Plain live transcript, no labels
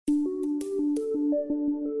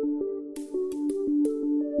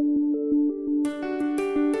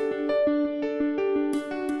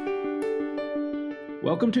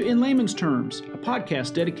Welcome to In Layman's Terms, a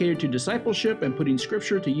podcast dedicated to discipleship and putting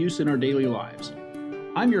Scripture to use in our daily lives.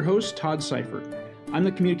 I'm your host, Todd Seifert. I'm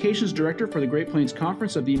the Communications Director for the Great Plains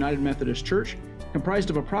Conference of the United Methodist Church, comprised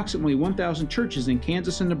of approximately 1,000 churches in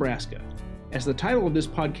Kansas and Nebraska. As the title of this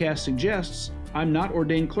podcast suggests, I'm not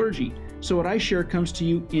ordained clergy, so what I share comes to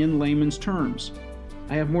you in layman's terms.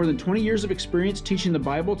 I have more than 20 years of experience teaching the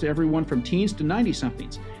Bible to everyone from teens to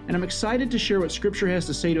 90-somethings, and I'm excited to share what Scripture has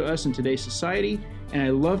to say to us in today's society, and I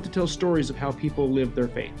love to tell stories of how people live their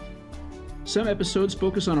faith. Some episodes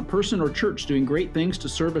focus on a person or church doing great things to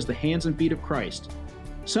serve as the hands and feet of Christ.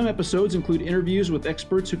 Some episodes include interviews with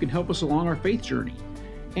experts who can help us along our faith journey,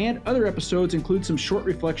 and other episodes include some short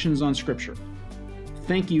reflections on Scripture.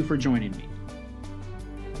 Thank you for joining me.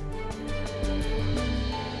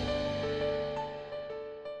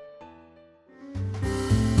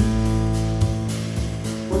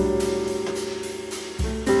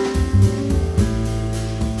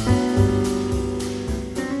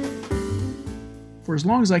 For as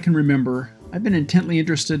long as I can remember, I've been intently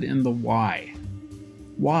interested in the why.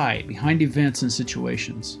 Why behind events and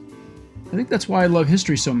situations. I think that's why I love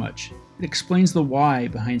history so much. It explains the why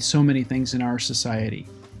behind so many things in our society.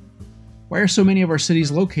 Why are so many of our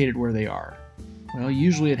cities located where they are? Well,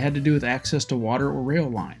 usually it had to do with access to water or rail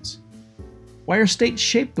lines. Why are states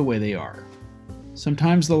shaped the way they are?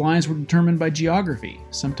 Sometimes the lines were determined by geography,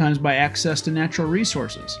 sometimes by access to natural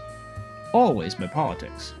resources, always by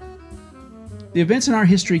politics. The events in our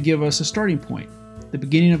history give us a starting point, the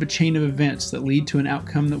beginning of a chain of events that lead to an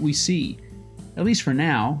outcome that we see, at least for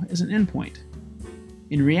now, as an endpoint.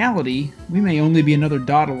 In reality, we may only be another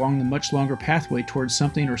dot along the much longer pathway towards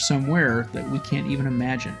something or somewhere that we can't even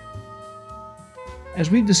imagine. As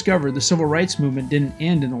we've discovered, the civil rights movement didn't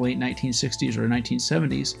end in the late 1960s or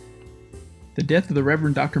 1970s. The death of the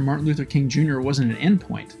Reverend Dr. Martin Luther King Jr. wasn't an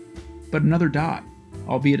endpoint, but another dot,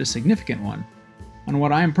 albeit a significant one, on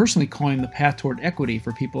what I am personally calling the path toward equity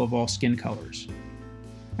for people of all skin colors.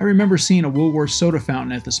 I remember seeing a Woolworth soda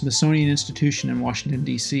fountain at the Smithsonian Institution in Washington,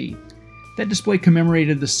 D.C. That display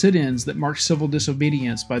commemorated the sit-ins that marked civil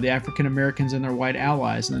disobedience by the African Americans and their white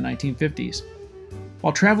allies in the 1950s.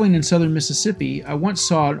 While traveling in southern Mississippi, I once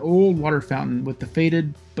saw an old water fountain with the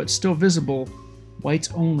faded, but still visible,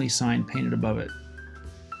 Whites Only sign painted above it.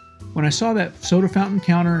 When I saw that soda fountain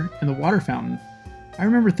counter and the water fountain, I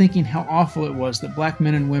remember thinking how awful it was that black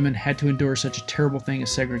men and women had to endure such a terrible thing as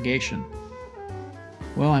segregation.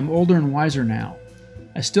 Well, I'm older and wiser now.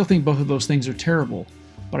 I still think both of those things are terrible,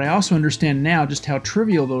 but I also understand now just how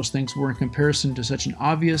trivial those things were in comparison to such an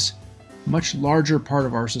obvious, much larger part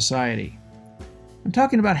of our society. I'm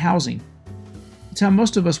talking about housing. It's how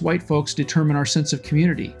most of us white folks determine our sense of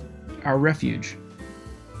community, our refuge.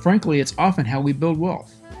 Frankly, it's often how we build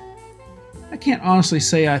wealth. I can't honestly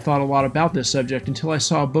say I thought a lot about this subject until I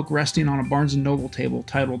saw a book resting on a Barnes & Noble table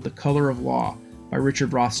titled The Color of Law by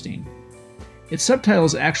Richard Rothstein. Its subtitle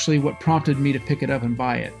is actually what prompted me to pick it up and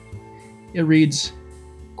buy it. It reads,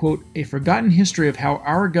 quote, "A forgotten history of how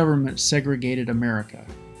our government segregated America,"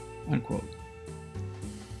 unquote.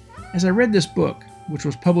 As I read this book, which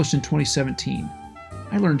was published in 2017,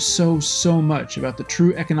 I learned so much about the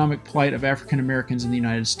true economic plight of African Americans in the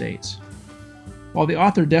United States. While the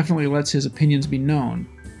author definitely lets his opinions be known,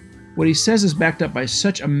 what he says is backed up by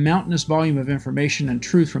such a mountainous volume of information and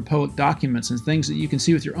truth from public documents and things that you can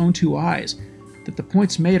see with your own two eyes that the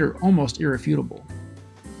points made are almost irrefutable.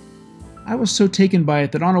 I was so taken by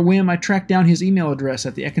it that on a whim I tracked down his email address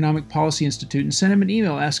at the Economic Policy Institute and sent him an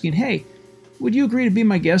email asking, "Hey, would you agree to be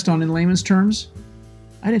my guest on In Layman's Terms?"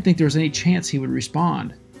 I didn't think there was any chance he would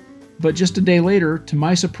respond. But just a day later, to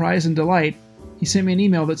my surprise and delight, he sent me an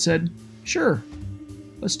email that said, "Sure.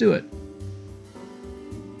 Let's do it."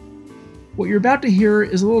 What you're about to hear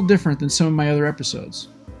is a little different than some of my other episodes.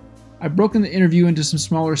 I've broken the interview into some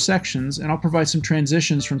smaller sections, and I'll provide some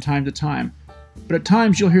transitions from time to time, but at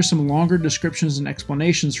times you'll hear some longer descriptions and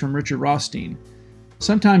explanations from Richard Rothstein.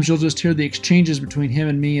 Sometimes you'll just hear the exchanges between him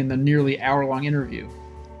and me in the nearly hour-long interview.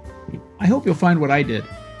 I hope you'll find what I did,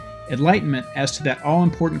 enlightenment as to that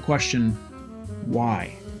all-important question,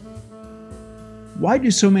 why? Why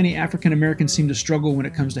do so many African Americans seem to struggle when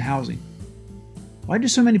it comes to housing? Why do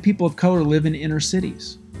so many people of color live in inner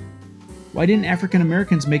cities? Why didn't African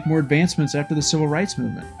Americans make more advancements after the civil rights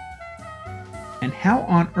movement? And how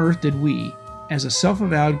on earth did we, as a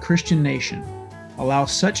self-avowed Christian nation, allow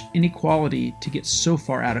such inequality to get so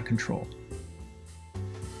far out of control?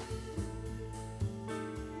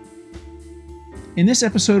 In this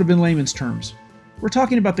episode of In Layman's Terms, we're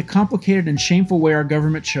talking about the complicated and shameful way our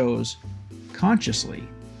government chose, consciously,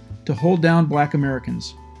 to hold down black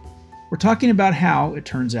Americans. We're talking about how, it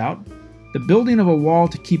turns out, The building of a wall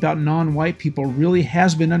to keep out non-white people really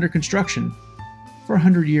has been under construction for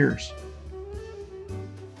 100 years.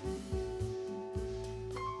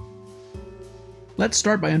 Let's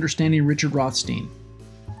start by understanding Richard Rothstein.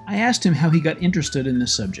 I asked him how he got interested in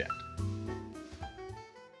this subject.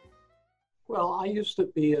 Well, I used to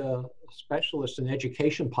be a specialist in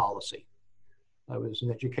education policy. I was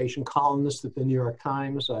an education columnist at the New York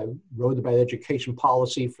Times. I wrote about education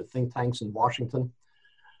policy for think tanks in Washington.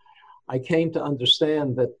 I came to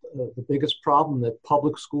understand that the biggest problem that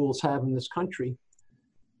public schools have in this country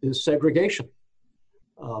is segregation.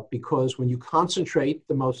 Because when you concentrate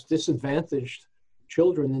the most disadvantaged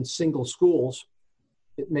children in single schools,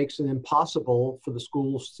 it makes it impossible for the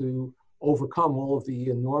schools to overcome all of the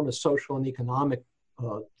enormous social and economic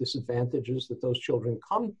disadvantages that those children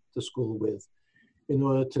come to school with in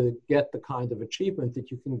order to get the kind of achievement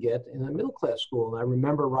that you can get in a middle class school. And I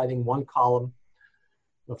remember writing one column,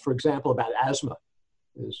 for example, about asthma.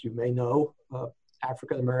 As you may know,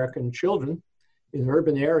 African-American children in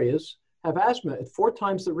urban areas have asthma at 4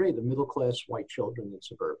 times the rate of middle-class white children in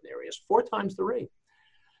suburban areas, 4 times the rate.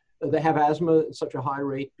 They have asthma at such a high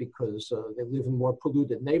rate because they live in more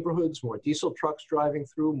polluted neighborhoods, more diesel trucks driving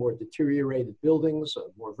through, more deteriorated buildings,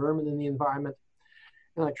 more vermin in the environment.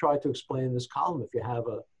 And I tried to explain in this column, if you have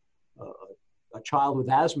a child with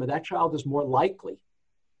asthma, that child is more likely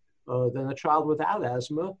than a child without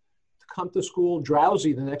asthma to come to school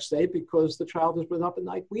drowsy the next day because the child has been up at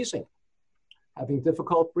night wheezing, having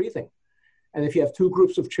difficult breathing. And if you have 2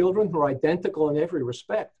 groups of children who are identical in every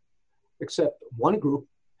respect, except one group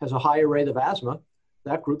has a higher rate of asthma,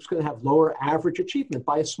 that group's going to have lower average achievement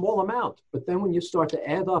by a small amount. But then when you start to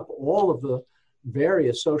add up all of the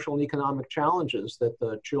various social and economic challenges that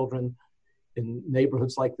the children in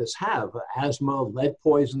neighborhoods like this have, asthma, lead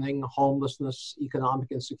poisoning, homelessness,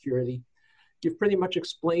 economic insecurity, you've pretty much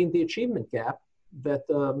explained the achievement gap that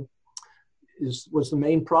was the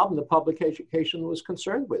main problem that public education was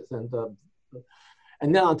concerned with.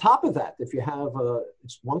 And then on top of that, if you have,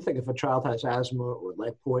 it's one thing if a child has asthma or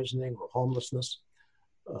lead poisoning or homelessness,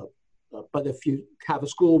 but if you have a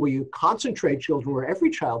school where you concentrate children where every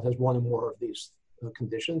child has one or more of these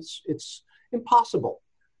conditions, it's impossible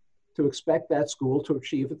to expect that school to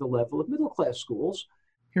achieve at the level of middle-class schools.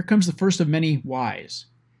 Here comes the first of many whys.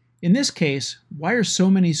 In this case, why are so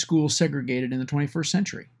many schools segregated in the 21st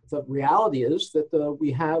century? The reality is that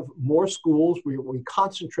we have more schools where we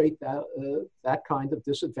concentrate that kind of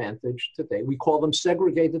disadvantage today. We call them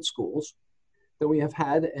segregated schools than we have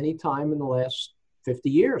had any time in the last 50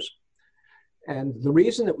 years. And the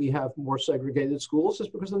reason that we have more segregated schools is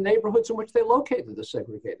because the neighborhoods in which they're located are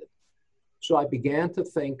segregated. So I began to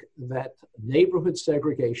think that neighborhood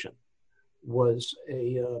segregation was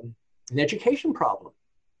an education problem.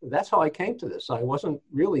 That's how I came to this. I wasn't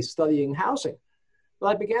really studying housing. But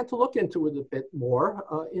I began to look into it a bit more.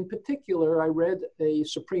 In particular, I read a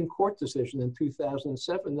Supreme Court decision in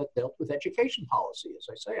 2007 that dealt with education policy. As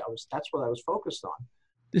I say, that's what I was focused on.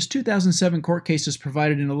 This 2007 court case is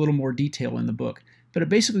provided in a little more detail in the book, but it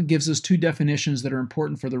basically gives us 2 definitions that are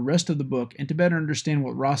important for the rest of the book and to better understand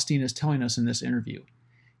what Rothstein is telling us in this interview.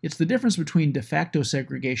 It's the difference between de facto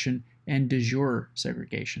segregation and de jure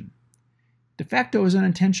segregation. De facto is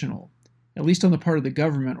unintentional, at least on the part of the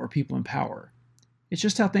government or people in power. It's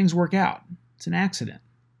just how things work out. It's an accident.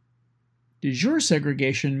 De jure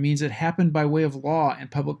segregation means it happened by way of law and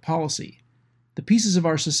public policy, the pieces of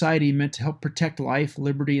our society meant to help protect life,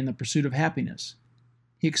 liberty, and the pursuit of happiness.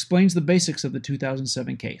 He explains the basics of the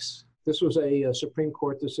 2007 case. This was a Supreme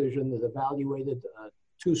Court decision that evaluated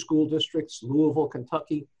 2 school districts, Louisville,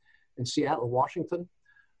 Kentucky, and Seattle, Washington.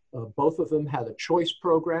 Both of them had a choice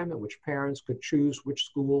program in which parents could choose which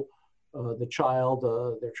school their child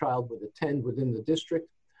would attend within the district.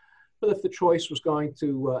 But if the choice was going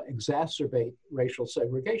to exacerbate racial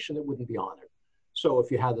segregation, it wouldn't be honored. So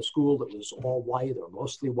if you had a school that was all white or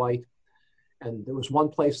mostly white, and there was one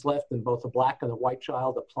place left and both a black and a white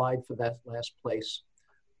child applied for that last place,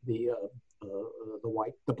 the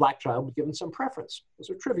black child was given some preference. It was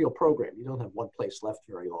a trivial program. You don't have one place left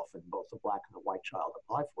very often. Both a black and a white child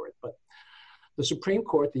apply for it. But the Supreme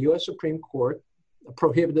Court, the U.S. Supreme Court,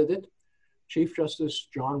 prohibited it. Chief Justice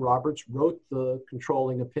John Roberts wrote the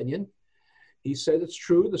controlling opinion. He said it's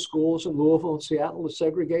true, the schools in Louisville and Seattle are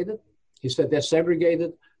segregated. He said they're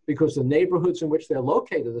segregated because the neighborhoods in which they're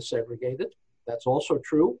located are segregated. That's also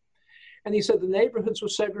true. And he said the neighborhoods were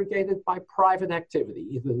segregated by private activity,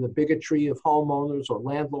 either the bigotry of homeowners or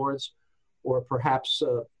landlords, or perhaps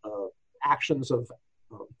actions of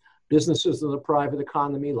businesses in the private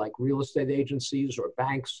economy like real estate agencies or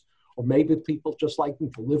banks, or maybe people just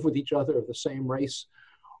liking to live with each other of the same race,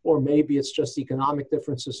 or maybe it's just economic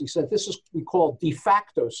differences. He said, this is we call de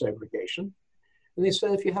facto segregation. And he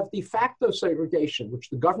said, if you have de facto segregation, which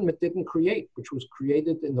the government didn't create, which was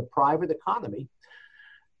created in the private economy,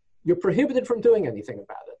 you're prohibited from doing anything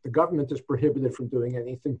about it. The government is prohibited from doing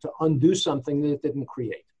anything to undo something that it didn't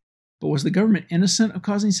create. But was the government innocent of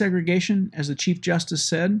causing segregation, as the Chief Justice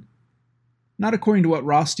said? Not according to what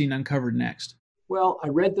Rothstein uncovered next. Well, I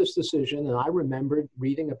read this decision and I remembered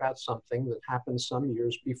reading about something that happened some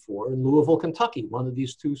years before in Louisville, Kentucky, one of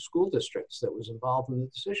these two school districts that was involved in the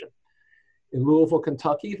decision. In Louisville,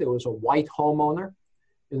 Kentucky, there was a white homeowner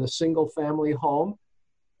in a single-family home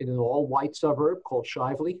in an all-white suburb called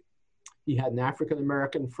Shively. He had an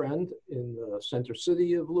African-American friend in the center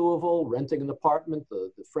city of Louisville, renting an apartment.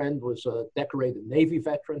 The friend was a decorated Navy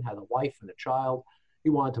veteran, had a wife and a child. He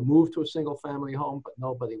wanted to move to a single-family home, but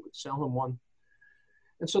nobody would sell him one.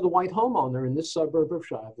 And so the white homeowner in this suburb of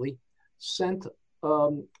Shively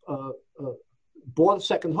bought a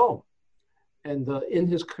second home and in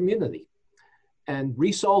his community, and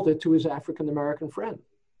resold it to his African-American friend.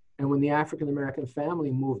 And when the African-American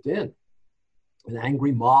family moved in, an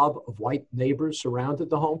angry mob of white neighbors surrounded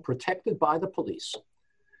the home, protected by the police.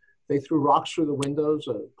 They threw rocks through the windows.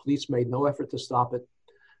 Police made no effort to stop it.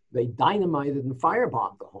 They dynamited and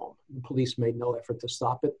firebombed the home. The police made no effort to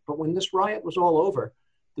stop it. But when this riot was all over,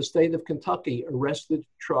 the state of Kentucky arrested,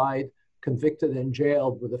 tried, convicted, and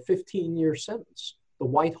jailed with a 15-year sentence the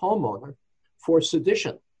white homeowner for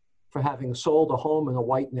sedition, for having sold a home in a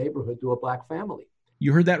white neighborhood to a black family.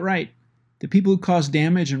 You heard that right. The people who caused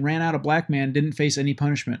damage and ran out a black man didn't face any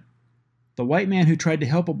punishment. The white man who tried to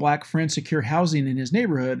help a black friend secure housing in his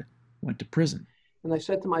neighborhood went to prison. And I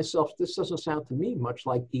said to myself, this doesn't sound to me much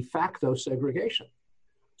like de facto segregation.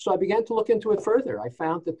 So I began to look into it further. I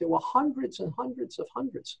found that there were hundreds and hundreds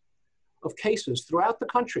of cases throughout the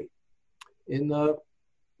country, in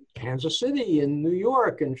Kansas City, in New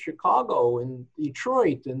York, in Chicago, in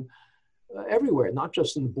Detroit, and everywhere, not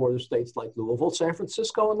just in the border states like Louisville, San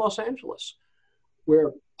Francisco, and Los Angeles,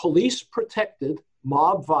 where police protected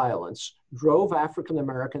mob violence drove African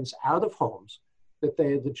Americans out of homes that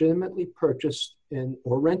they had legitimately purchased in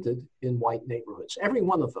or rented in white neighborhoods. Every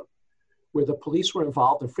one of them, where the police were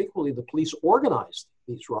involved, and frequently the police organized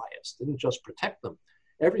these riots, didn't just protect them.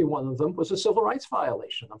 Every one of them was a civil rights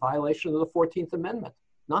violation, a violation of the 14th Amendment,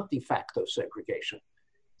 not de facto segregation.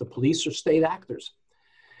 The police are state actors.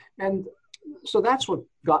 And so that's what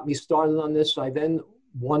got me started on this. I then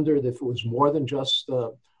wondered if it was more than just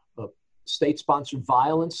state-sponsored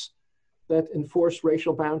violence that enforced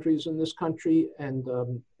racial boundaries in this country. And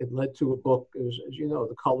it led to a book, as you know,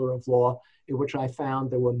 The Color of Law, in which I found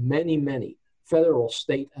there were many, many federal,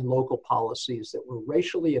 state, and local policies that were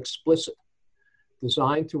racially explicit,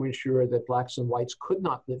 designed to ensure that blacks and whites could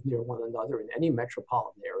not live near one another in any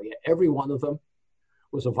metropolitan area. Every one of them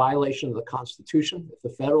was a violation of the Constitution. If the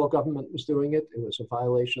federal government was doing it, it was a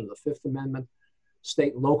violation of the Fifth Amendment.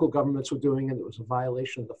 State and local governments were doing it, it was a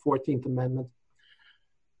violation of the 14th Amendment.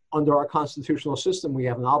 Under our constitutional system, we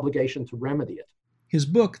have an obligation to remedy it. His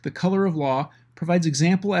book, The Color of Law, provides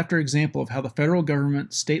example after example of how the federal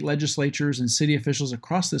government, state legislatures, and city officials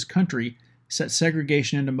across this country set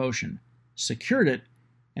segregation into motion, secured it,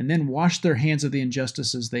 and then washed their hands of the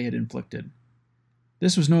injustices they had inflicted.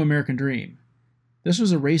 This was no American dream. This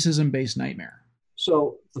was a racism-based nightmare.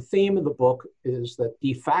 So the theme of the book is that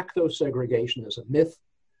de facto segregation is a myth.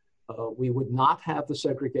 We would not have the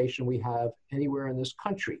segregation we have anywhere in this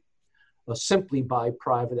country simply by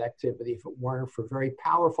private activity if it weren't for very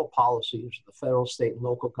powerful policies of the federal, state, and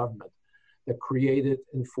local government that created,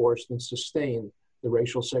 enforced, and sustained the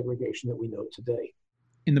racial segregation that we know today.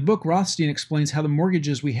 In the book, Rothstein explains how the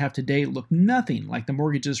mortgages we have today look nothing like the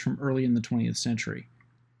mortgages from early in the 20th century.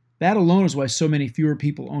 That alone is why so many fewer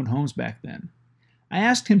people owned homes back then. I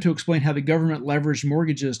asked him to explain how the government leveraged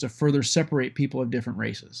mortgages to further separate people of different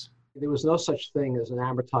races. There was no such thing as an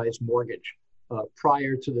amortized mortgage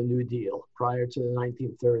prior to the New Deal, prior to the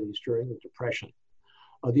 1930s, during the Depression.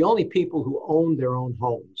 The only people who owned their own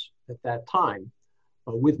homes at that time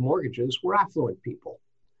with mortgages were affluent people.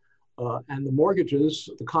 And the mortgages,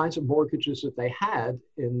 the kinds of mortgages that they had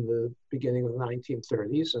in the beginning of the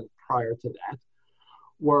 1930s and prior to that,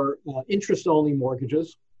 were interest-only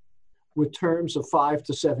mortgages with terms of 5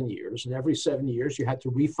 to 7 years. And every 7 years, you had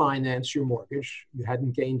to refinance your mortgage. You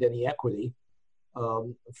hadn't gained any equity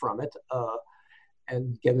from it,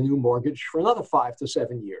 and get a new mortgage for another 5 to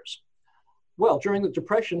 7 years. Well, during the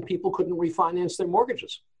Depression, people couldn't refinance their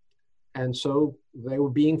mortgages. And so they were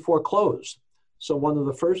being foreclosed. So one of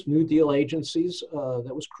the first New Deal agencies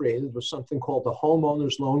that was created was something called the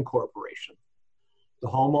Homeowners Loan Corporation. The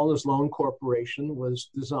Homeowners Loan Corporation was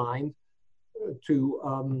designed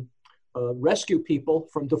to rescue people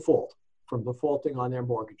from defaulting on their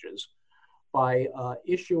mortgages by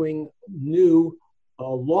issuing new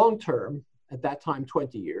long-term, at that time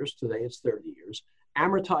 20 years, today it's 30 years,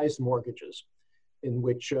 amortized mortgages in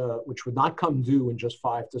which would not come due in just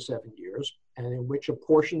 5 to 7 years, and in which a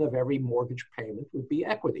portion of every mortgage payment would be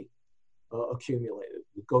equity accumulated,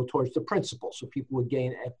 would go towards the principal, so people would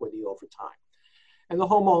gain equity over time. And the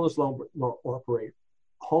Homeowners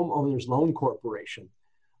Loan Corporation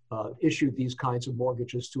issued these kinds of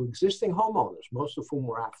mortgages to existing homeowners, most of whom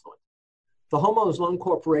were affluent. The Homeowners Loan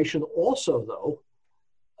Corporation also, though,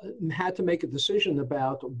 had to make a decision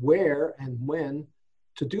about where and when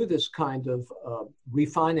to do this kind of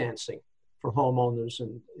refinancing for homeowners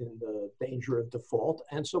in the danger of default.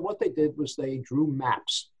 And so what they did was they drew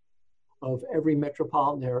maps of every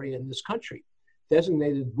metropolitan area in this country,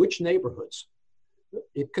 designated which neighborhoods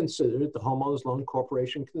it considered, the Homeowners Loan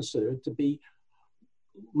Corporation considered, to be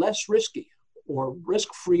less risky or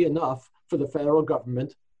risk-free enough for the federal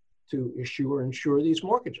government to issue or insure these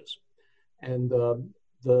mortgages. And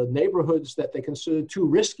the neighborhoods that they considered too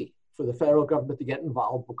risky for the federal government to get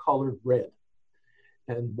involved were colored red.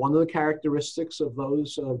 And one of the characteristics of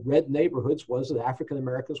those red neighborhoods was that African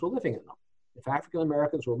Americans were living in them. If African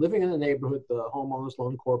Americans were living in a neighborhood, the Homeowners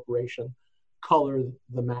Loan Corporation colored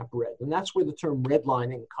the map red. And that's where the term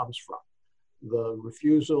redlining comes from, the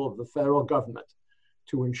refusal of the federal government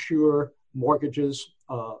to insure mortgages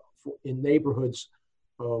in neighborhoods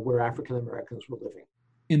where African Americans were living.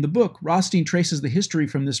 In the book, Rothstein traces the history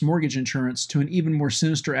from this mortgage insurance to an even more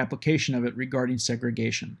sinister application of it regarding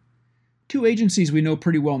segregation. Two agencies we know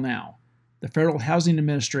pretty well now, the Federal Housing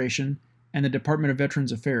Administration and the Department of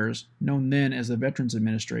Veterans Affairs, known then as the Veterans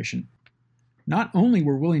Administration, not only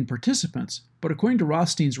were willing participants, but according to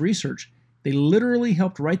Rothstein's research, they literally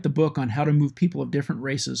helped write the book on how to move people of different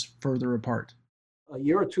races further apart. A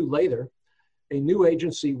year or two later, a new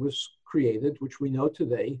agency was created, which we know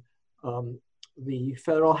today, the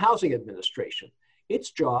Federal Housing Administration.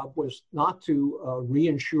 Its job was not to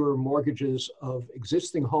reinsure mortgages of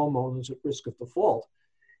existing homeowners at risk of default.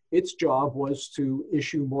 Its job was to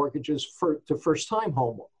issue mortgages to first-time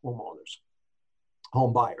home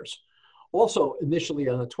buyers. Also, initially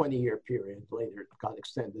on a 20-year period, later it got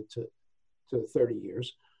extended to 30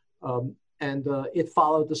 years. It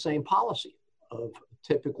followed the same policy of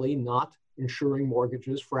typically not insuring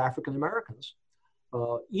mortgages for African Americans,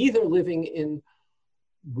 either living in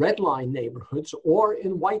red line neighborhoods or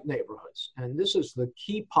in white neighborhoods. And this is the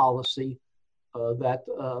key policy that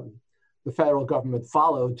the federal government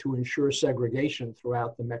followed to ensure segregation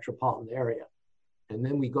throughout the metropolitan area. And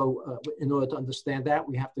then we go, in order to understand that,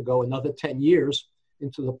 we have to go another 10 years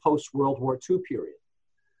into the post-World War II period,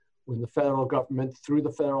 when the federal government, through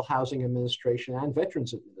the Federal Housing Administration and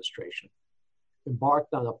Veterans Administration,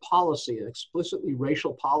 embarked on a policy, an explicitly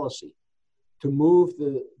racial policy, to move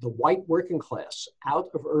the white working class out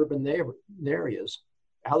of urban areas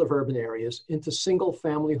into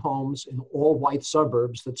single-family homes in all white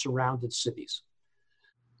suburbs that surrounded cities.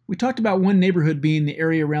 We talked about one neighborhood being the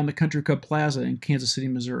area around the Country Club Plaza in Kansas City,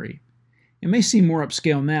 Missouri. It may seem more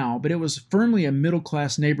upscale now, but it was firmly a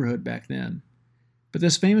middle-class neighborhood back then. But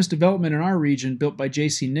this famous development in our region, built by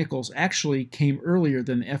J.C. Nichols, actually came earlier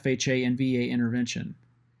than the FHA and VA intervention.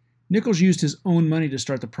 Nichols used his own money to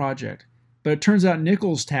start the project, but it turns out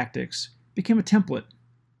Nichols' tactics became a template,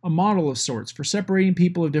 a model of sorts for separating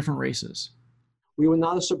people of different races. We were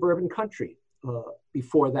not a suburban country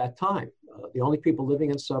before that time. The only people living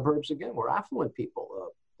in suburbs, again, were affluent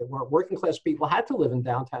people. They weren't working class people, had to live in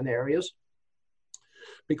downtown areas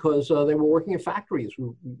because they were working in factories.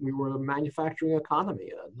 We were a manufacturing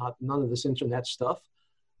economy, none of this internet stuff.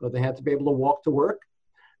 They had to be able to walk to work,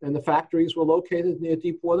 and the factories were located near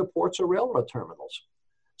deep water ports or railroad terminals.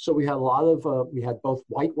 So we had we had both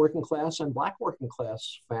white working class and black working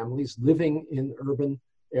class families living in urban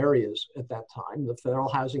areas at that time. The Federal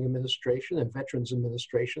Housing Administration and Veterans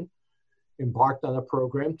Administration embarked on a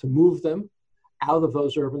program to move them out of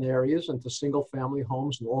those urban areas into single-family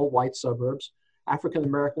homes in all white suburbs. African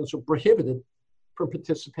Americans were prohibited from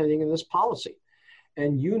participating in this policy.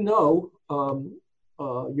 And you're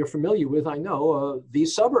familiar with, I know,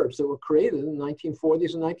 these suburbs that were created in the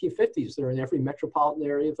 1940s and 1950s. They're in every metropolitan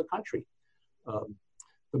area of the country.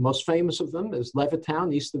 The most famous of them is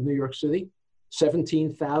Levittown, east of New York City.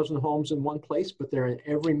 17,000 homes in one place, but they're in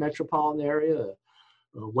every metropolitan area.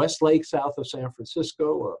 Westlake, south of San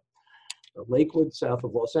Francisco, Lakewood, south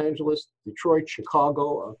of Los Angeles, Detroit,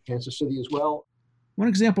 Chicago, Kansas City as well. One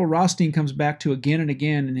example Rothstein comes back to again and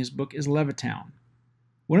again in his book is Levittown.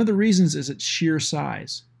 One of the reasons is its sheer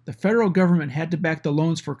size. The federal government had to back the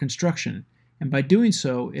loans for construction, and by doing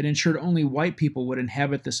so, it ensured only white people would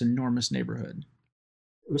inhabit this enormous neighborhood.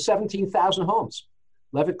 It was 17,000 homes.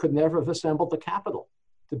 Levitt could never have assembled the capital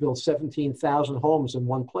to build 17,000 homes in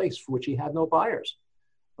one place for which he had no buyers.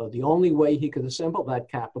 The only way he could assemble that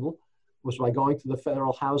capital was by going to the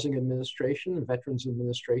Federal Housing Administration and Veterans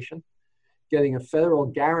Administration, getting a federal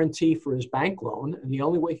guarantee for his bank loan. And the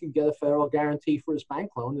only way he could get a federal guarantee for his bank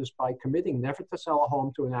loan is by committing never to sell a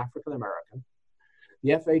home to an African American. The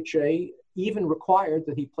FHA even required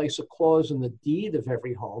that he place a clause in the deed of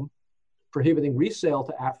every home prohibiting resale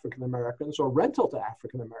to African Americans or rental to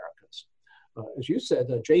African Americans. As you said,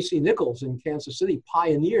 J.C. Nichols in Kansas City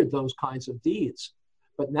pioneered those kinds of deeds.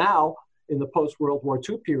 But now, in the post-World War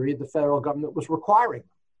II period, the federal government was requiring them.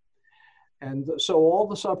 And so all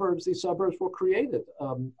the suburbs, these suburbs were created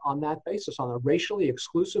on that basis, on a racially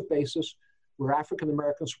exclusive basis where African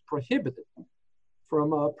Americans were prohibited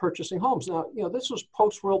from purchasing homes. Now, this was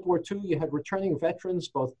post-World War II. You had returning veterans,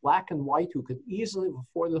 both black and white, who could easily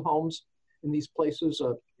afford the homes in these places.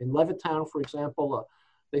 In Levittown, for example,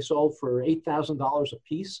 they sold for $8,000 a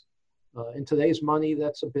piece. In today's money,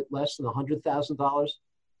 that's a bit less than $100,000.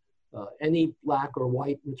 Any black or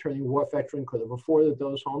white returning war veteran could have afforded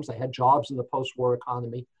those homes. They had jobs in the post-war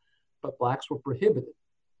economy, but blacks were prohibited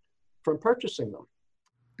from purchasing them.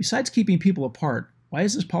 Besides keeping people apart, why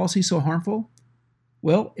is this policy so harmful?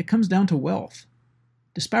 Well, it comes down to wealth.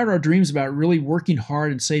 Despite our dreams about really working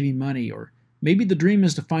hard and saving money, or maybe the dream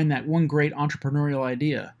is to find that one great entrepreneurial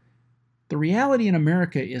idea, the reality in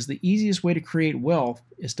America is the easiest way to create wealth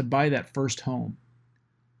is to buy that first home.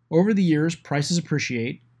 Over the years, prices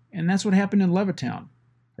appreciate, and that's what happened in Levittown,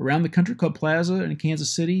 around the Country Club Plaza in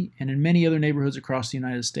Kansas City, and in many other neighborhoods across the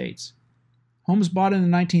United States. Homes bought in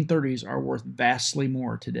the 1930s are worth vastly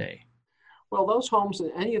more today. Well, those homes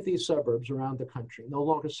in any of these suburbs around the country no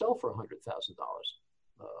longer sell for $100,000.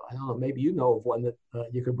 I don't know, maybe you know of one that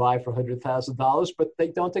you could buy for $100,000, but they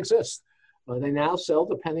don't exist. They now sell,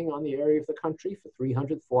 depending on the area of the country, for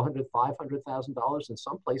 $300,000, $400,000, $500,000, in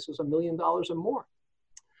some places $1 million or more.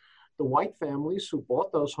 The white families who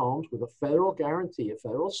bought those homes with a federal guarantee, a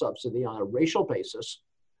federal subsidy on a racial basis,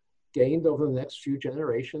 gained over the next few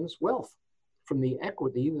generations wealth from the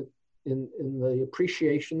equity in the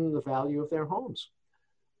appreciation and the value of their homes.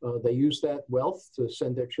 They used that wealth to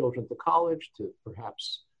send their children to college, to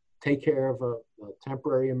perhaps take care of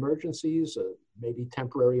temporary emergencies, maybe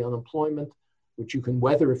temporary unemployment, which you can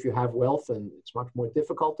weather if you have wealth, and it's much more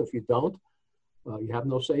difficult if you don't. You have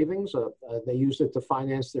no savings. They used it to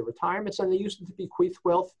finance their retirements, and they used it to bequeath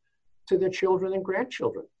wealth to their children and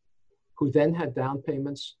grandchildren, who then had down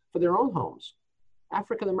payments for their own homes.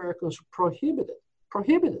 African Americans were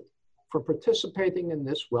prohibited from participating in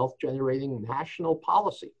this wealth-generating national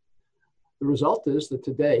policy. The result is that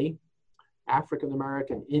today, African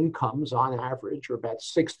American incomes on average are about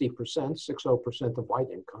 60%, 60% of white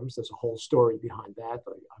incomes. There's a whole story behind that.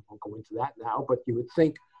 I won't go into that now, but you would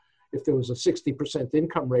think if there was a 60%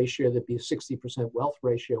 income ratio, there'd be a 60% wealth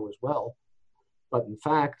ratio as well. But in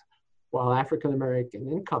fact, while African American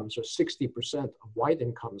incomes are 60% of white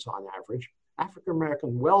incomes on average, African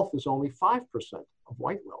American wealth is only 5% of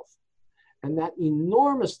white wealth. And that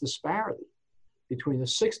enormous disparity between a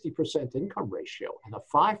 60% income ratio and a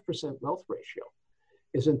 5% wealth ratio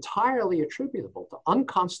is entirely attributable to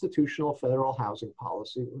unconstitutional federal housing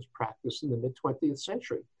policy that was practiced in the mid-20th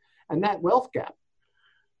century. And that wealth gap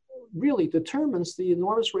really determines the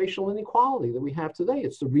enormous racial inequality that we have today.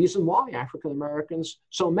 It's the reason why African Americans,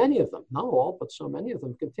 so many of them, not all, but so many of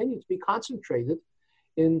them, continue to be concentrated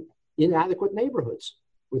in inadequate neighborhoods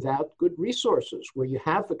without good resources, where you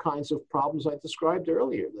have the kinds of problems I described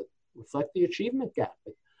earlier that reflect the achievement gap.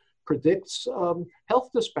 It predicts health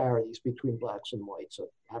disparities between blacks and whites.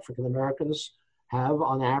 African Americans have,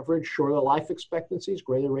 on average, shorter life expectancies,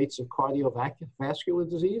 greater rates of cardiovascular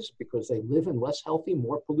disease because they live in less healthy,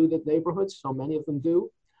 more polluted neighborhoods. So many of them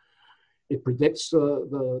do. It predicts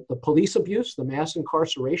the police abuse, the mass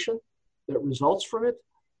incarceration that results from it,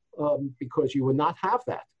 because you would not have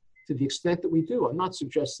that to the extent that we do. I'm not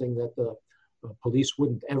suggesting that the police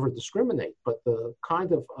wouldn't ever discriminate, but the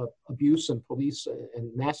kind of abuse and police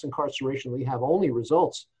and mass incarceration we have only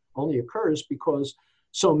occurs because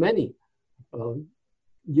so many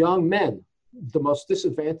young men, the most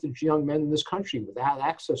disadvantaged young men in this country, without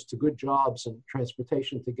access to good jobs and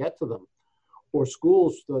transportation to get to them, or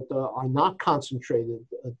schools that are not concentrated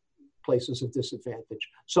places of disadvantage.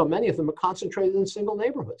 So many of them are concentrated in single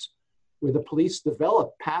neighborhoods where the police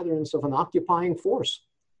develop patterns of an occupying force.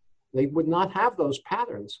 They would not have those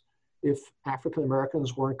patterns if African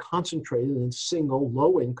Americans weren't concentrated in single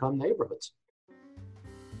low-income neighborhoods.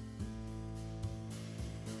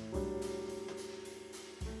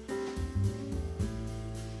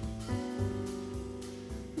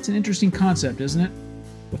 It's an interesting concept, isn't it?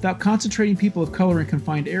 Without concentrating people of color in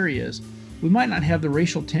confined areas, we might not have the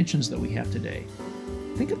racial tensions that we have today.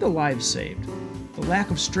 Think of the lives saved, the lack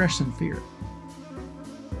of stress and fear.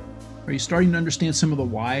 Are you starting to understand some of the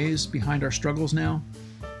whys behind our struggles now?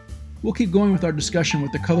 We'll keep going with our discussion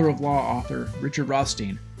with the Color of Law author, Richard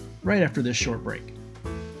Rothstein, right after this short break.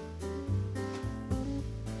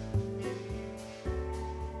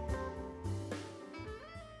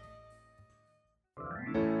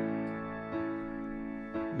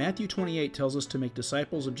 Matthew 28 tells us to make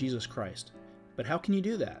disciples of Jesus Christ. But how can you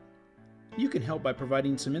do that? You can help by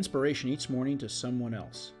providing some inspiration each morning to someone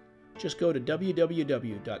else. Just go to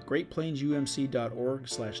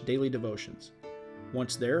www.greatplainsumc.org/dailydevotions.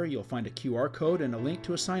 Once there, you'll find a QR code and a link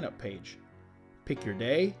to a sign-up page. Pick your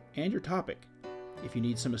day and your topic. If you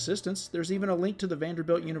need some assistance, there's even a link to the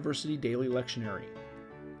Vanderbilt University Daily Lectionary.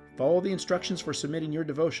 Follow the instructions for submitting your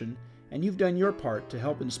devotion, and you've done your part to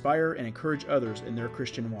help inspire and encourage others in their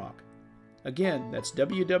Christian walk. Again, that's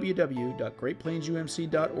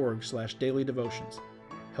www.greatplainsumc.org/dailydevotions.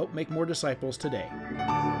 Help make more disciples today.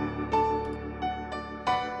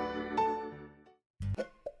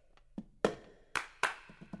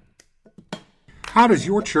 How does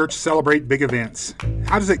your church celebrate big events?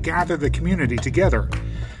 How does it gather the community together?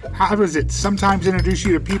 How does it sometimes introduce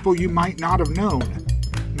you to people you might not have known?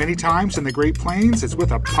 Many times in the Great Plains, it's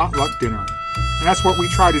with a potluck dinner. And that's what we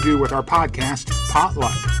try to do with our podcast,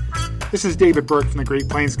 Potluck. This is David Burke from the Great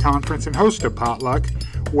Plains Conference and host of Potluck,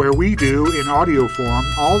 where we do, in audio form,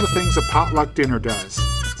 all the things a potluck dinner does.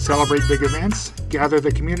 Celebrate big events, gather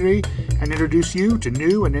the community, and introduce you to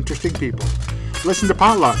new and interesting people. Listen to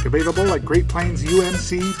Potluck, available at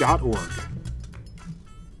greatplainsumc.org.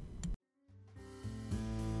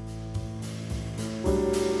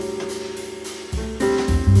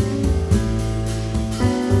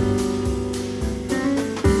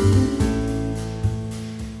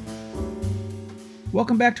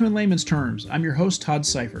 Welcome back to In Layman's Terms. I'm your host, Todd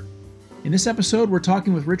Seifert. In this episode, we're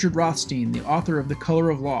talking with Richard Rothstein, the author of The Color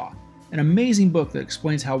of Law, an amazing book that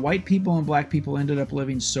explains how white people and black people ended up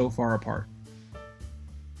living so far apart.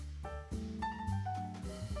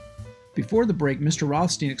 Before the break, Mr.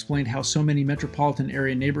 Rothstein explained how so many metropolitan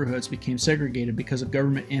area neighborhoods became segregated because of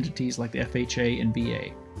government entities like the FHA and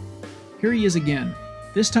VA. Here he is again,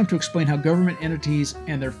 this time to explain how government entities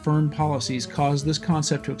and their firm policies caused this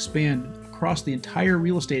concept to expand across the entire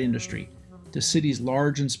real estate industry to cities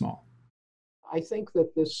large and small. I think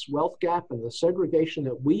that this wealth gap and the segregation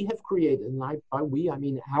that we have created, and by we, I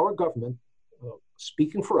mean our government,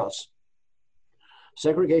 speaking for us,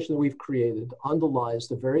 segregation that we've created underlies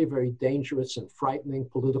the very, very dangerous and frightening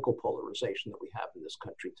political polarization that we have in this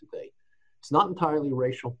country today. It's not entirely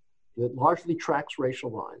racial. It largely tracks racial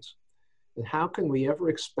lines. And how can we ever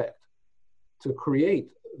expect to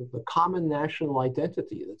create the common national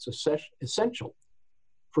identity that's essential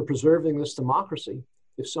for preserving this democracy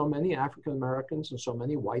if so many African Americans and so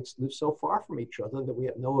many whites live so far from each other that we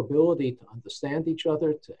have no ability to understand each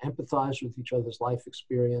other, to empathize with each other's life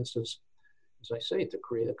experiences, as I say, to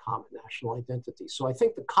create a common national identity. So I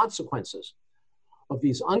think the consequences of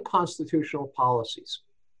these unconstitutional policies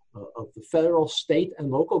of the federal, state,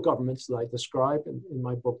 and local governments that I describe in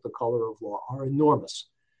my book, The Color of Law, are enormous.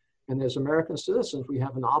 And as American citizens, we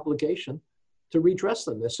have an obligation to redress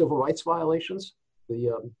them. There's civil rights violations.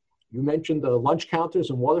 You mentioned the lunch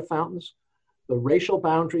counters and water fountains. The racial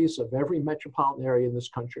boundaries of every metropolitan area in this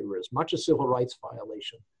country were as much a civil rights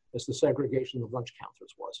violation as the segregation of lunch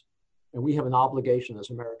counters was. And we have an obligation as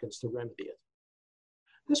Americans to remedy it.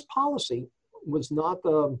 This policy was not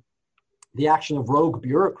the action of rogue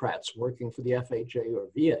bureaucrats working for the FHA or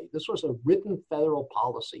VA. This was a written federal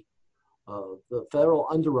policy, the Federal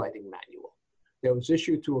Underwriting Manual that was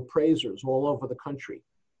issued to appraisers all over the country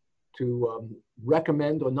to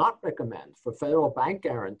recommend or not recommend for federal bank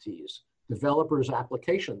guarantees, developers'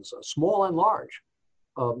 applications, small and large,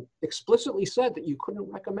 explicitly said that you couldn't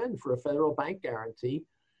recommend for a federal bank guarantee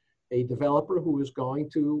a developer who was going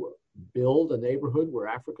to build a neighborhood where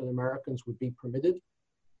African Americans would be permitted.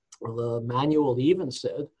 The manual even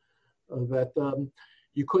said that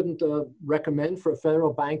you couldn't recommend for a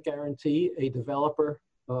federal bank guarantee a developer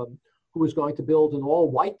who was going to build an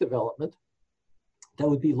all-white development that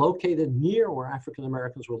would be located near where African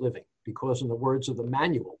Americans were living, because in the words of the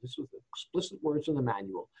manual, this was the explicit words in the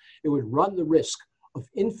manual, it would run the risk of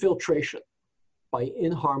infiltration by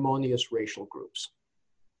inharmonious racial groups.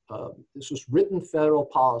 This was written federal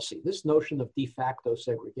policy. This notion of de facto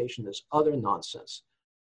segregation is utter nonsense.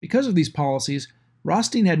 Because of these policies,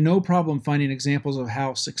 Rothstein had no problem finding examples of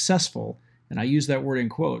how successful, and I use that word in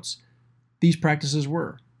quotes, these practices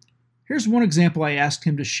were. Here's one example I asked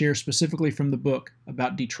him to share specifically from the book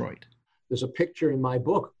about Detroit. There's a picture in my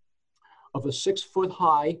book of a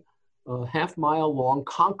 6-foot-high, half-mile-long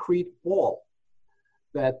concrete wall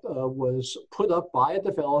that was put up by a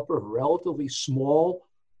developer of a relatively small,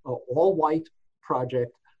 all-white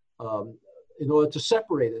project in order to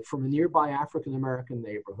separate it from a nearby African-American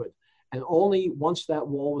neighborhood. And only once that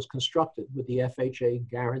wall was constructed would the FHA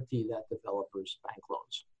guarantee that developer's bank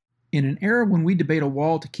loans. In an era when we debate a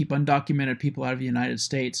wall to keep undocumented people out of the United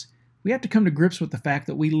States, we have to come to grips with the fact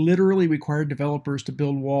that we literally required developers to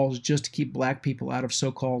build walls just to keep black people out of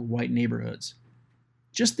so-called white neighborhoods.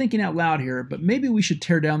 Just thinking out loud here, but maybe we should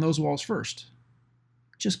tear down those walls first.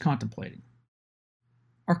 Just contemplating.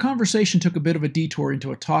 Our conversation took a bit of a detour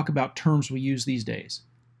into a talk about terms we use these days.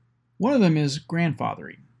 One of them is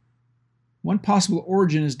grandfathering. One possible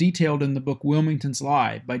origin is detailed in the book Wilmington's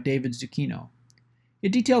Lie by David Zucchino.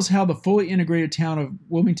 It details how the fully integrated town of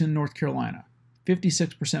Wilmington, North Carolina,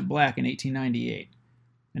 56% black in 1898,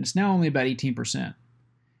 and it's now only about 18%.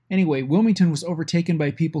 Anyway, Wilmington was overtaken by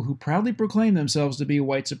people who proudly proclaimed themselves to be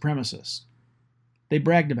white supremacists. They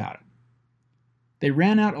bragged about it. They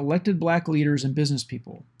ran out elected black leaders and business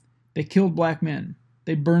people. They killed black men.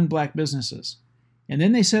 They burned black businesses. And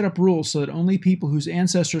then they set up rules so that only people whose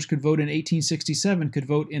ancestors could vote in 1867 could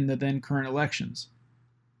vote in the then current elections.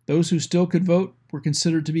 Those who still could vote were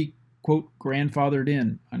considered to be, quote, grandfathered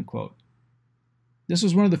in, unquote. This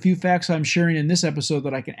was one of the few facts I'm sharing in this episode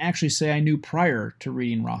that I can actually say I knew prior to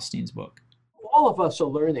reading Rothstein's book. All of us are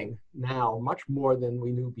learning now much more than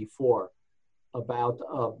we knew before about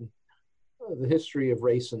the history of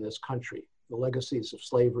race in this country, the legacies of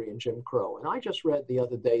slavery and Jim Crow. And I just read the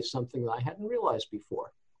other day something that I hadn't realized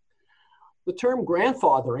before. The term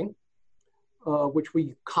grandfathering, which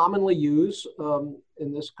we commonly use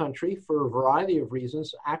in this country for a variety of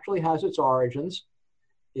reasons, actually has its origins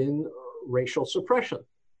in racial suppression.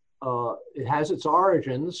 It has its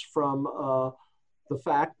origins from the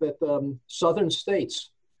fact that southern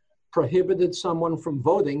states prohibited someone from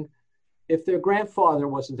voting if their grandfather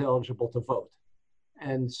wasn't eligible to vote.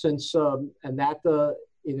 And since, and that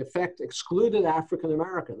in effect excluded African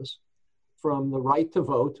Americans from the right to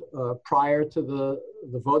vote prior to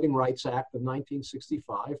the Voting Rights Act of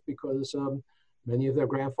 1965 because many of their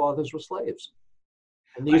grandfathers were slaves.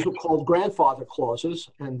 And these were called grandfather clauses,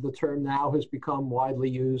 and the term now has become widely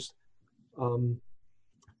used. Another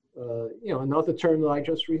term that I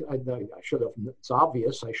should have, it's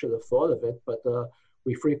obvious, I should have thought of it, but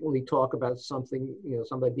we frequently talk about something,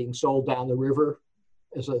 somebody being sold down the river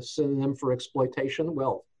as a synonym for exploitation.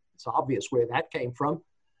 Well, it's obvious where that came from.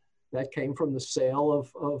 That came from the sale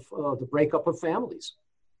of the breakup of families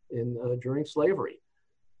during slavery.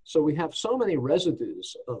 So we have so many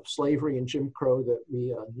residues of slavery and Jim Crow that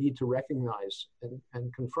we need to recognize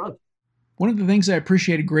and confront. One of the things I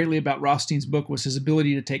appreciated greatly about Rothstein's book was his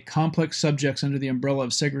ability to take complex subjects under the umbrella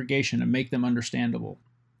of segregation and make them understandable.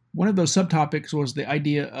 One of those subtopics was the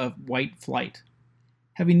idea of white flight.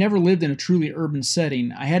 Having never lived in a truly urban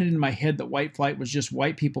setting, I had it in my head that white flight was just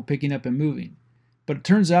white people picking up and moving. But it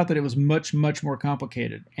turns out that it was much, much more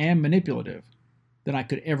complicated and manipulative than I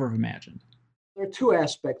could ever have imagined. There are two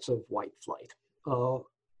aspects of white flight.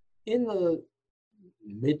 In the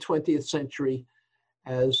mid-20th century,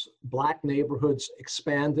 as black neighborhoods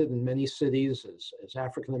expanded in many cities, as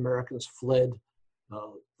African Americans fled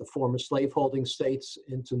the former slaveholding states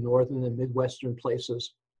into northern and midwestern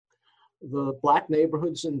places, the black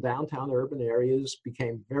neighborhoods in downtown urban areas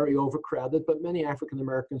became very overcrowded, but many African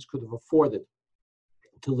Americans could have afforded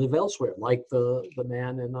to live elsewhere, like the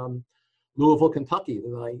man in Louisville, Kentucky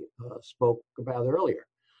that I spoke about earlier.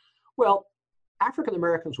 Well, African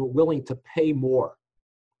Americans were willing to pay more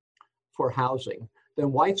for housing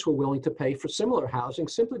than whites were willing to pay for similar housing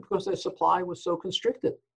simply because their supply was so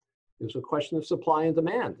constricted. It was a question of supply and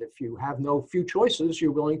demand. If you have no few choices,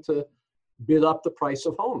 you're willing to bid up the price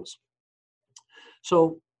of homes.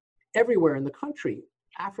 So everywhere in the country,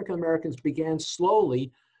 African Americans began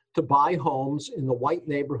slowly to buy homes in the white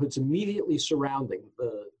neighborhoods immediately surrounding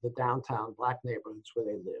the downtown black neighborhoods where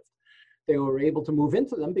they lived. They were able to move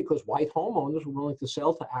into them because white homeowners were willing to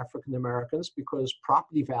sell to African Americans because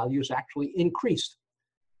property values actually increased.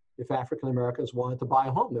 If African Americans wanted to buy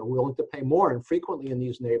a home, they were willing to pay more. And frequently in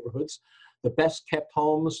these neighborhoods, the best kept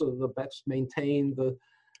homes, the best maintained,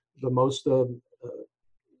 the most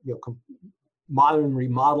modern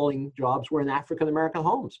remodeling jobs were in African American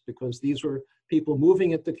homes because these were people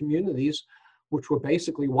moving into communities which were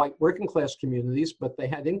basically white working class communities, but they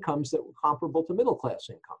had incomes that were comparable to middle class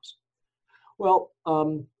incomes. Well,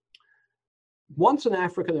 once an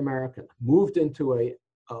African American moved into a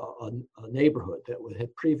neighborhood that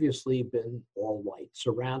had previously been all white,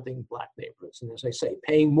 surrounding black neighborhoods, and as I say,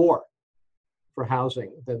 paying more for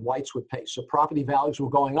housing than whites would pay. So property values were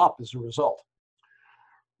going up as a result.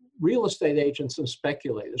 Real estate agents and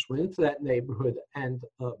speculators went into that neighborhood and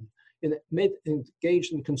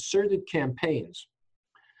engaged in concerted campaigns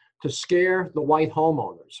to scare the white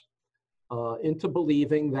homeowners into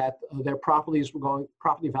believing that their property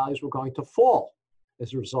values were going to fall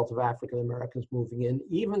as a result of African Americans moving in,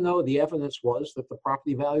 even though the evidence was that the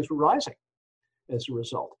property values were rising as a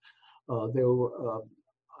result.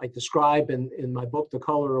 I describe in my book, The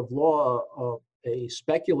Color of Law, a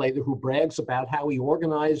speculator who brags about how he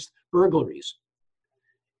organized burglaries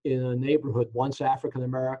in a neighborhood once an African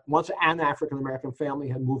American family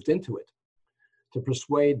had moved into it to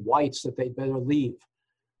persuade whites that they'd better leave.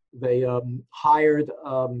 They hired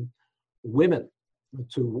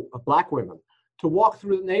black women, to walk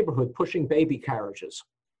through the neighborhood pushing baby carriages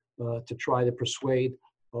to try to persuade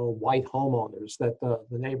white homeowners that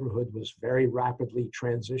the neighborhood was very rapidly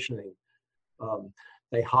transitioning.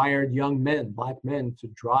 They hired young men, black men, to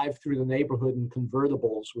drive through the neighborhood in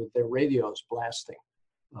convertibles with their radios blasting.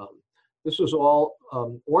 This was all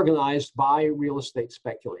organized by real estate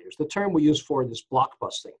speculators. The term we use for it is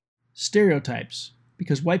blockbusting. Stereotypes,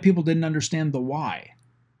 because white people didn't understand the why,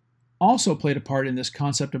 also played a part in this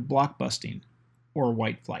concept of blockbusting, or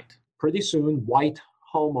white flight. Pretty soon, white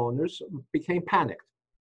homeowners became panicked.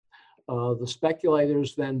 The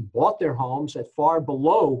speculators then bought their homes at far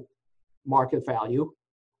below market value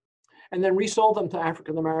and then resold them to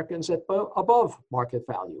African Americans at above market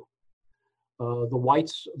value. The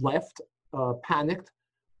whites left, panicked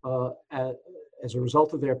as a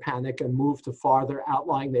result of their panic, and moved to farther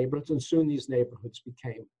outlying neighborhoods, and soon these neighborhoods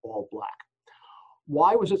became all black.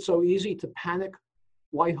 Why was it so easy to panic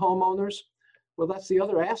white homeowners? Well, that's the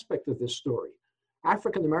other aspect of this story.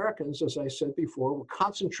 African Americans, as I said before, were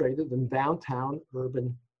concentrated in downtown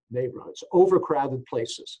urban neighborhoods, overcrowded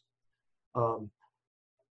places.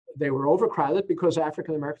 They were overcrowded because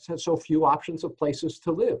African Americans had so few options of places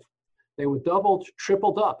to live. They were doubled,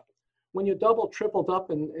 tripled up. When you're doubled, tripled up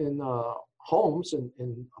in homes and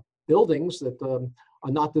in buildings that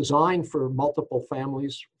are not designed for multiple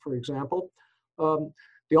families, for example,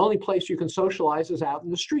 the only place you can socialize is out in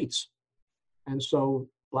the streets. And so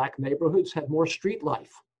black neighborhoods had more street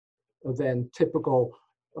life than typical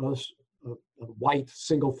white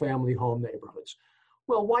single-family home neighborhoods.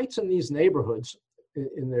 Well, whites in these neighborhoods,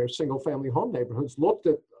 in their single-family home neighborhoods, looked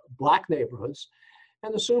at black neighborhoods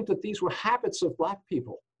and assumed that these were habits of black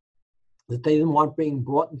people, that they didn't want being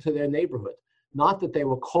brought into their neighborhood. Not that they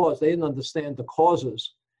were caused, they didn't understand the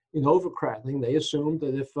causes in overcrowding. They assumed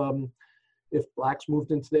that if blacks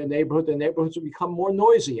moved into their neighborhoods would become more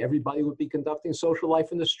noisy. Everybody would be conducting social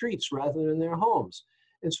life in the streets rather than in their homes.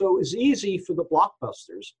 And so it was easy for the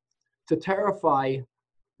blockbusters to terrify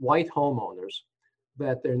white homeowners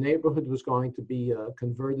that their neighborhood was going to be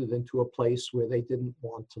converted into a place where they didn't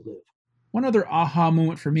want to live. One other aha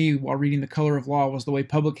moment for me while reading The Color of Law was the way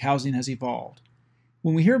public housing has evolved.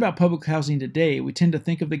 When we hear about public housing today, we tend to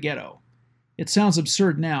think of the ghetto. It sounds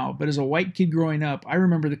absurd now, but as a white kid growing up, I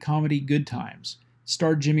remember the comedy Good Times. It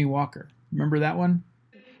starred Jimmy Walker. Remember that one?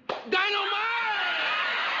 Dynamite!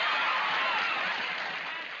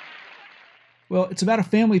 Well, it's about a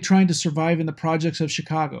family trying to survive in the projects of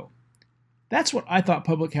Chicago. That's what I thought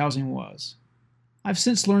public housing was. I've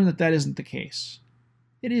since learned that that isn't the case.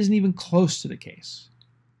 It isn't even close to the case.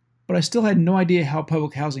 But I still had no idea how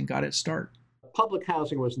public housing got its start. Public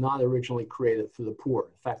housing was not originally created for the poor.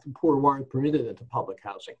 In fact, the poor weren't permitted into public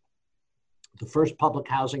housing. The first public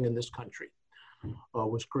housing in this country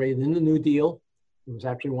was created in the New Deal. It was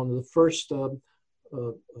actually one of the first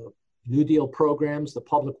New Deal programs. The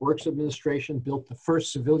Public Works Administration built the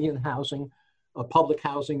first civilian housing, public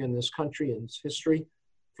housing in this country in its history.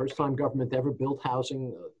 First time government ever built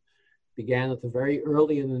housing began at the very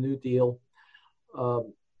early in the New Deal.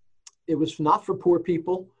 It was not for poor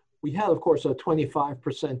people. We had, of course, a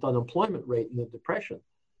 25% unemployment rate in the Depression,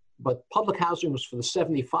 but public housing was for the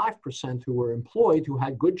 75% who were employed, who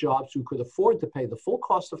had good jobs, who could afford to pay the full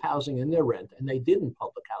cost of housing in their rent, and they did in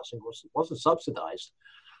public housing. It wasn't subsidized,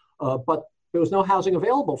 but there was no housing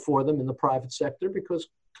available for them in the private sector because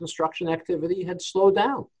construction activity had slowed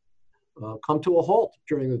down, come to a halt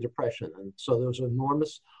during the Depression, and so there was an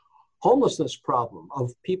enormous homelessness problem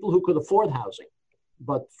of people who could afford housing,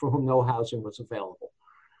 but for whom no housing was available.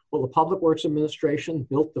 Well, the Public Works Administration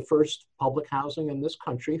built the first public housing in this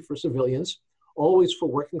country for civilians, always for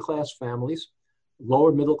working class families,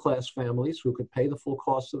 lower middle class families who could pay the full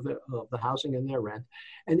cost of the housing and their rent.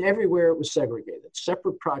 And everywhere it was segregated,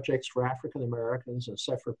 separate projects for African Americans and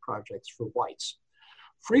separate projects for whites,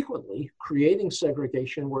 frequently creating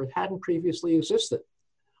segregation where it hadn't previously existed.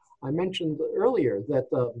 I mentioned earlier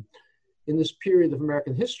that in this period of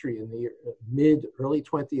American history, in the early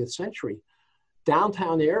 20th century,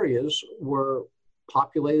 downtown areas were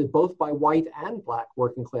populated both by white and black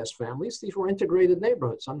working class families. These were integrated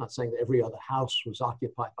neighborhoods. I'm not saying that every other house was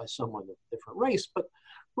occupied by someone of a different race, but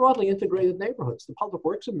broadly integrated neighborhoods. The Public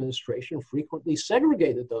Works Administration frequently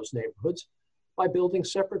segregated those neighborhoods by building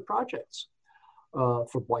separate projects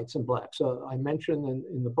for whites and blacks. I mentioned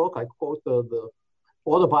in the book, I quote the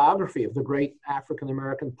autobiography of the great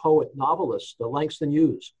African-American poet, novelist, Langston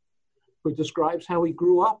Hughes, who describes how he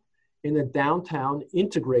grew up in a downtown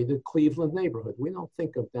integrated Cleveland neighborhood. We don't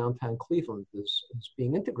think of downtown Cleveland as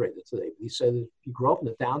being integrated today. He said that he grew up in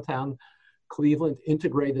a downtown Cleveland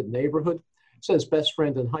integrated neighborhood. He said his best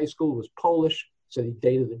friend in high school was Polish. He said he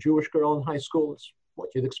dated a Jewish girl in high school. It's what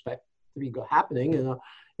you'd expect to be happening in an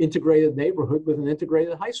integrated neighborhood with an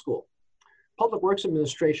integrated high school. Public Works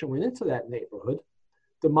Administration went into that neighborhood,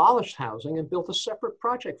 demolished housing, and built a separate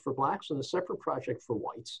project for blacks and a separate project for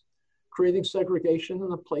whites, creating segregation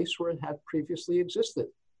in a place where it had previously existed.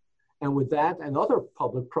 And with that and other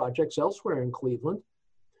public projects elsewhere in Cleveland,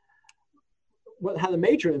 what had a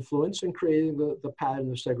major influence in creating the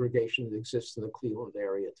pattern of segregation that exists in the Cleveland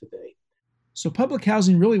area today. So public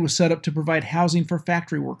housing really was set up to provide housing for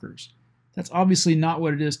factory workers. That's obviously not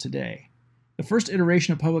what it is today. The first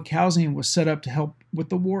iteration of public housing was set up to help with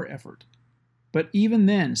the war effort. But even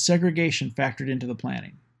then, segregation factored into the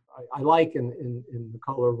planning. I like in the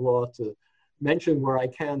color of law to mention where I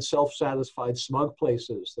can self-satisfied smug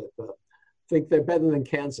places that think they're better than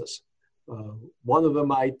Kansas. One of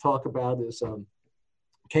them I talk about is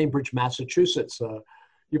Cambridge, Massachusetts.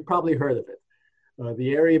 You've probably heard of it.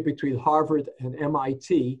 The area between Harvard and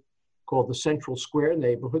MIT, called the Central Square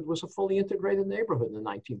neighborhood, was a fully integrated neighborhood in the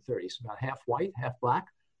 1930s, about half white, half black.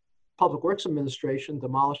 Public Works Administration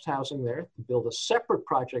demolished housing there to build a separate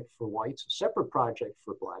project for whites, a separate project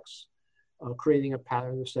for blacks, creating a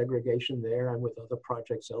pattern of segregation there and with other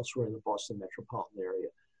projects elsewhere in the Boston metropolitan area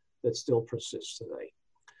that still persists today.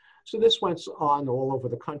 So this went on all over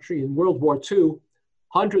the country. In World War II,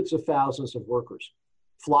 hundreds of thousands of workers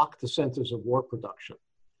flocked to centers of war production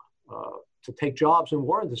to take jobs in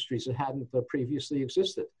war industries that hadn't previously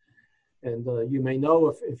existed. And you may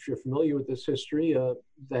know, if you're familiar with this history,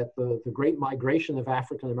 that the great migration of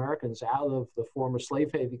African Americans out of the former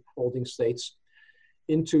slave-holding states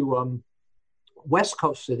into West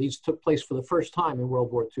Coast cities took place for the first time in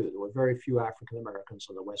World War II. There were very few African Americans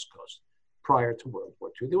on the West Coast prior to World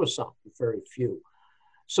War II. There were some, but very few.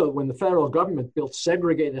 So when the federal government built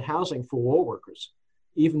segregated housing for war workers,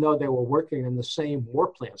 even though they were working in the same war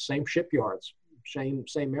plants, same shipyards,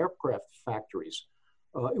 same aircraft factories,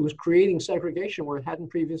 it was creating segregation where it hadn't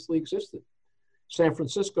previously existed. San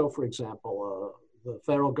Francisco, for example, the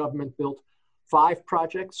federal government built 5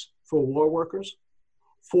 projects for war workers.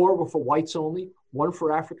 4 were for whites only, 1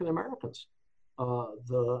 for African Americans.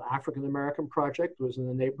 The African American project was in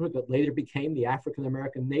the neighborhood that later became the African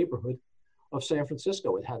American neighborhood of San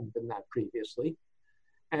Francisco. It hadn't been that previously.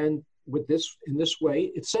 And with this, in this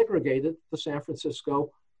way, it segregated the San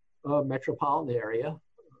Francisco metropolitan area,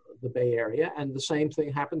 the Bay Area, and the same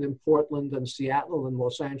thing happened in Portland and Seattle and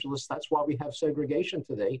Los Angeles. That's why we have segregation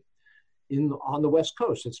today on the West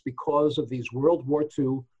Coast. It's because of these World War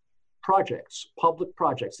II projects, public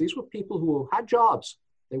projects. These were people who had jobs.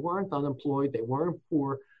 They weren't unemployed, they weren't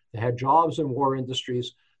poor, they had jobs in war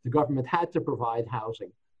industries. The government had to provide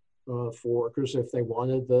housing for workers if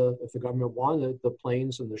the government wanted the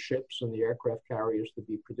planes and the ships and the aircraft carriers to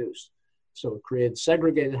be produced. So it created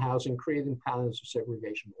segregated housing, creating patterns of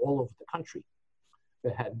segregation all over the country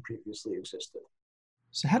that hadn't previously existed.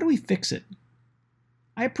 So how do we fix it?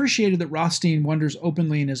 I appreciated that Rothstein wonders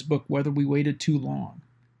openly in his book whether we waited too long.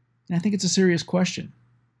 And I think it's a serious question.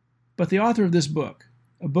 But the author of this book,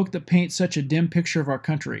 a book that paints such a dim picture of our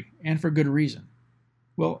country, and for good reason,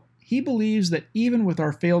 well, he believes that even with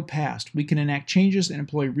our failed past, we can enact changes and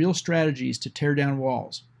employ real strategies to tear down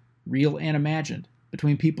walls, real and imagined,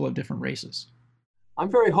 between people of different races. I'm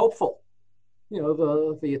very hopeful. You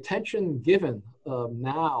know, the attention given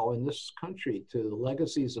now in this country to the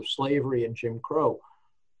legacies of slavery and Jim Crow,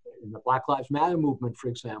 in the Black Lives Matter movement, for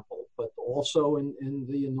example, but also in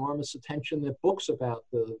the enormous attention that books about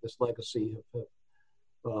this legacy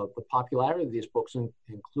of the popularity of these books,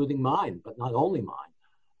 including mine, but not only mine,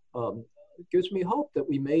 It gives me hope that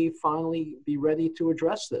we may finally be ready to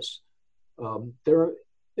address this.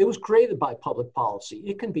 It was created by public policy.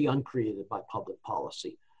 It can be uncreated by public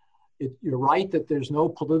policy. You're right that there's no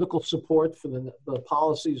political support for the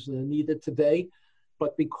policies that are needed today,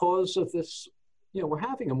 but because of this, we're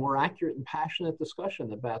having a more accurate and passionate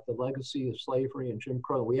discussion about the legacy of slavery and Jim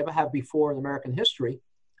Crow than we ever have before in American history.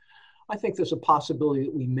 I think there's a possibility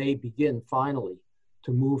that we may begin finally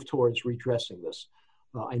to move towards redressing this.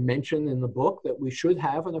 I mentioned in the book that we should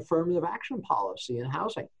have an affirmative action policy in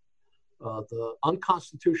housing. The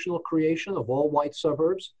unconstitutional creation of all white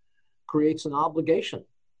suburbs creates an obligation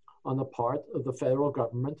on the part of the federal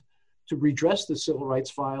government to redress the civil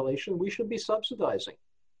rights violation. We should be subsidizing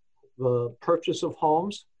the purchase of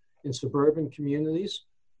homes in suburban communities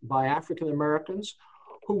by African Americans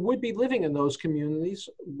who would be living in those communities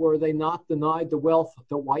were they not denied the wealth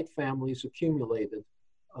that white families accumulated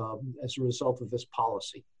as a result of this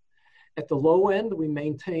policy. At the low end, we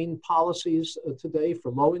maintain policies today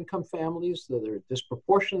for low-income families that are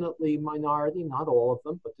disproportionately minority, not all of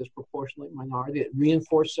them, but disproportionately minority, that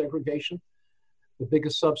reinforce segregation. The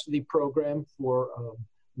biggest subsidy program for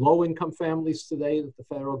low-income families today that the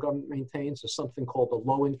federal government maintains is something called the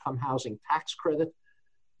Low-Income Housing Tax Credit,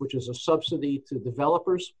 which is a subsidy to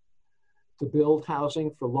developers to build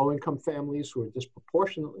housing for low-income families who are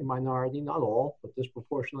disproportionately minority, not all, but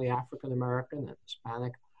disproportionately African-American and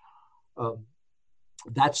Hispanic.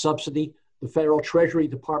 That subsidy, the Federal Treasury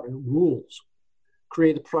Department rules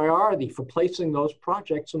create a priority for placing those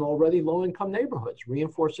projects in already low-income neighborhoods,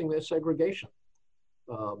 reinforcing their segregation.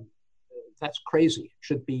 That's crazy. It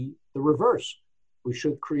should be the reverse. We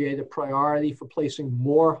should create a priority for placing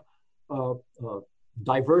more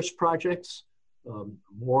diverse projects,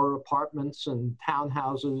 more apartments and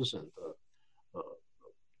townhouses and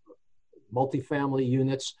multifamily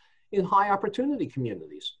units in high opportunity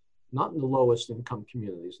communities, not in the lowest income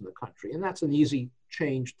communities in the country. And that's an easy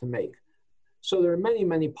change to make. So there are many,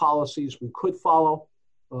 many policies we could follow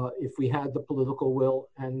if we had the political will.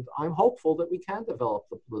 And I'm hopeful that we can develop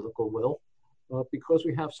the political will because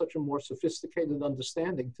we have such a more sophisticated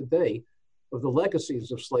understanding today of the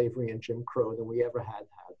legacies of slavery and Jim Crow than we ever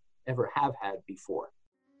have had before.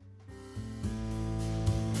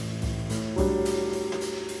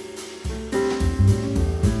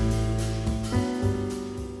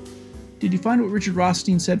 Did you find what Richard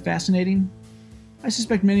Rothstein said fascinating? I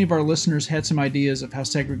suspect many of our listeners had some ideas of how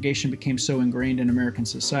segregation became so ingrained in American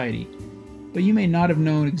society, but you may not have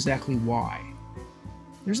known exactly why.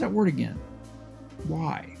 There's that word again.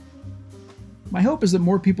 Why? My hope is that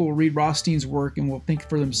more people will read Rothstein's work and will think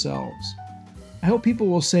for themselves. I hope people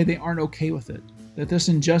will say they aren't okay with it, that this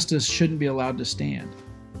injustice shouldn't be allowed to stand.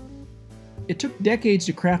 It took decades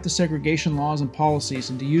to craft the segregation laws and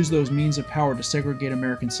policies and to use those means of power to segregate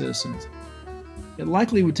American citizens. It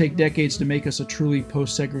likely would take decades to make us a truly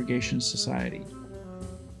post-segregation society.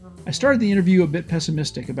 I started the interview a bit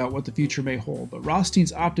pessimistic about what the future may hold, but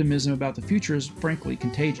Rothstein's optimism about the future is frankly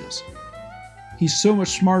contagious. He's so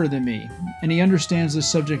much smarter than me, and he understands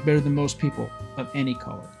this subject better than most people of any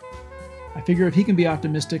color. I figure if he can be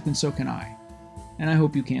optimistic, then so can I. And I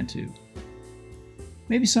hope you can too.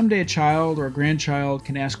 Maybe someday a child or a grandchild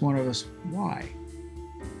can ask one of us, why?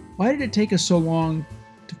 Why did it take us so long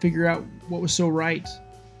to figure out what was so right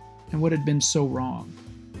and what had been so wrong?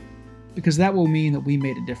 Because that will mean that we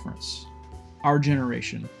made a difference. Our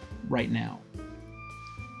generation, right now.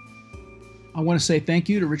 I want to say thank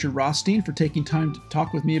you to Richard Rothstein for taking time to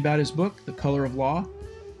talk with me about his book, The Color of Law.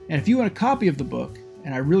 And if you want a copy of the book,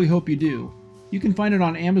 and I really hope you do, you can find it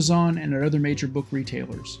on Amazon and at other major book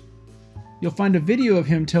retailers. You'll find a video of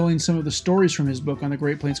him telling some of the stories from his book on the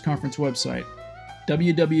Great Plains Conference website,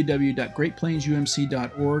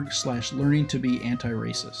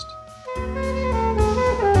 www.greatplainsumc.org/learningtobeantiracist.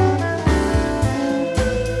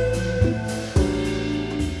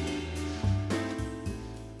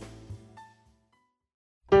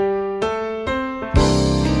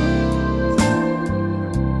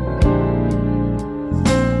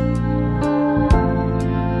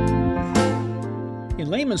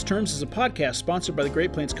 Layman's Terms is a podcast sponsored by the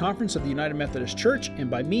Great Plains Conference of the United Methodist Church and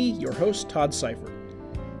by me, your host, Todd Seifert.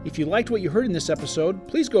 If you liked what you heard in this episode,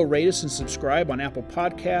 please go rate us and subscribe on Apple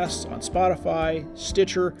Podcasts, on Spotify,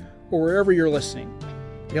 Stitcher, or wherever you're listening.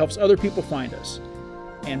 It helps other people find us.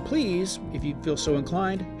 And please, if you feel so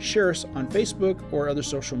inclined, share us on Facebook or other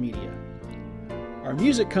social media. Our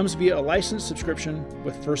music comes via a licensed subscription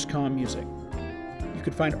with FirstCom Music. You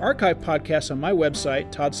can find archive podcasts on my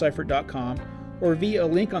website, toddseifert.com, or via a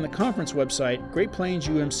link on the conference website,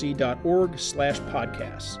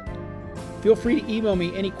 greatplainsumc.org/podcasts. Feel free to email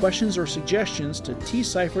me any questions or suggestions to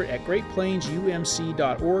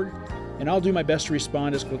tseifert@greatplainsumc.org, and I'll do my best to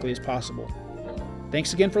respond as quickly as possible.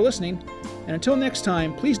 Thanks again for listening, and until next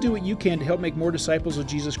time, please do what you can to help make more disciples of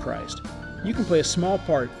Jesus Christ. You can play a small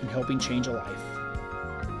part in helping change a life.